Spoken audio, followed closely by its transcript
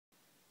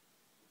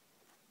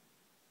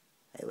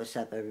what's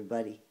up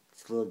everybody?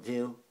 It's Lil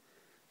Do,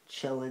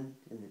 chilling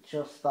in the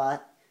chill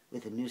spot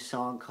with a new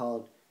song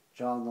called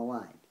Drawing the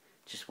Line.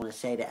 Just want to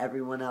say to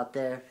everyone out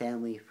there,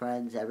 family,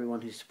 friends, everyone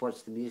who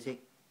supports the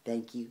music,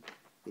 thank you.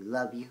 We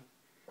love you.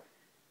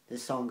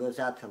 This song goes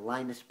out to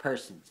Linus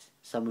Persons,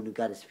 someone who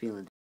got his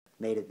feelings,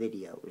 made a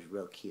video. It was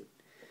real cute.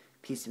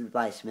 Piece of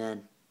advice,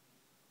 man.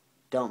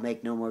 Don't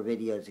make no more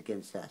videos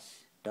against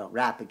us. Don't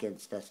rap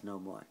against us no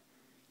more.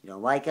 You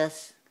don't like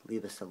us?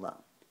 Leave us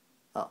alone.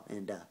 Oh,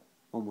 and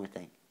one more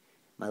thing.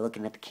 Am I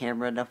looking at the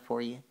camera enough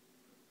for you?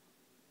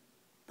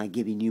 Am I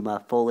giving you my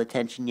full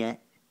attention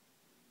yet?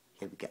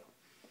 Here we go.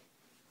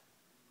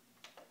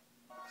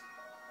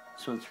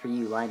 This one's for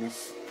you,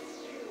 Linus.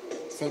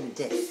 Same as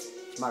this.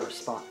 It's my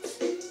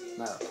response.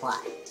 My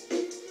reply.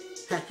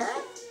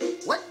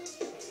 What?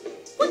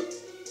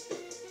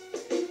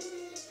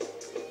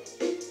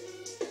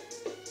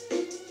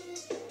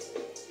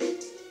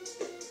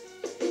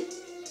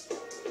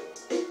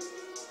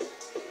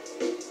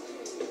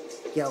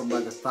 Yo,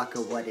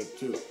 motherfucker, what it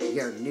do?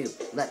 You're new.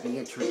 Let me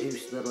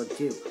introduce Little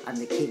Do. I'm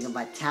the king of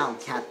my town,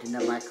 captain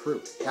of my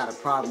crew. Got a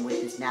problem with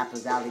this Napa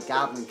Valley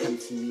goblin? Come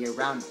see me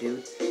around,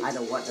 dude. I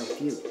don't want no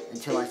feud.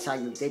 Until I saw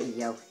your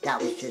video,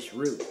 that was just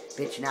rude.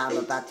 Bitch, now I'm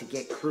about to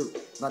get crude.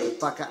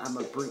 Motherfucker, I'm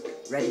a brute,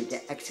 ready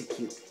to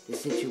execute. The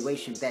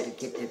situation better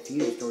get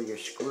diffused or you're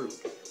screwed.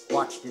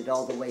 Watched it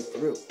all the way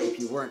through. If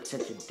you weren't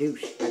such a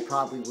douche, I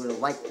probably would have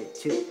liked it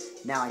too.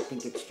 Now I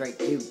think it's straight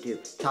doo-doo.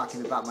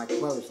 Talking about my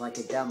clothes like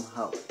a dumb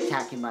hoe.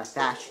 Attacking my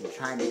fashion,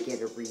 trying to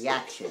get a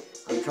reaction.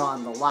 I'm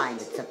drawing the line,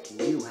 it's up to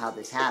you how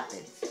this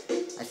happens.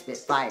 I spit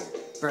fire,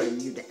 burning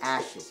you to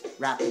ashes.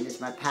 Rapping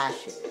is my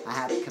passion. I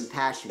have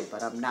compassion,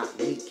 but I'm not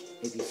weak.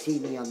 If you see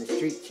me on the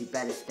streets, you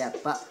better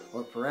step up,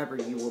 or forever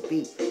you will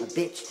be a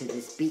bitch to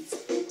this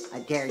beast. I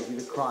dare you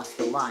to cross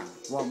the line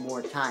one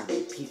more time,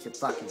 you piece of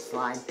fucking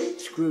slime.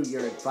 Screw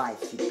your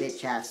advice, you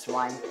bitch-ass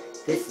swine.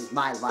 This is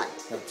my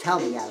life, don't tell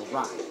me how to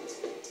rhyme.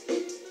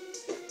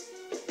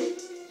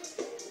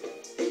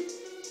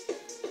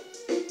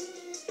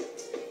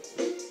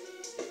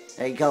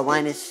 There you go,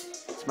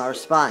 Linus. It's my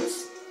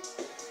response.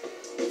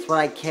 That's what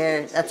I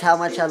care. That's how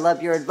much I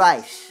love your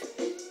advice.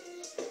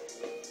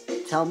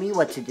 Tell me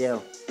what to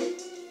do.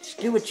 Just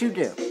do what you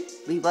do.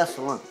 Leave us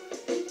alone.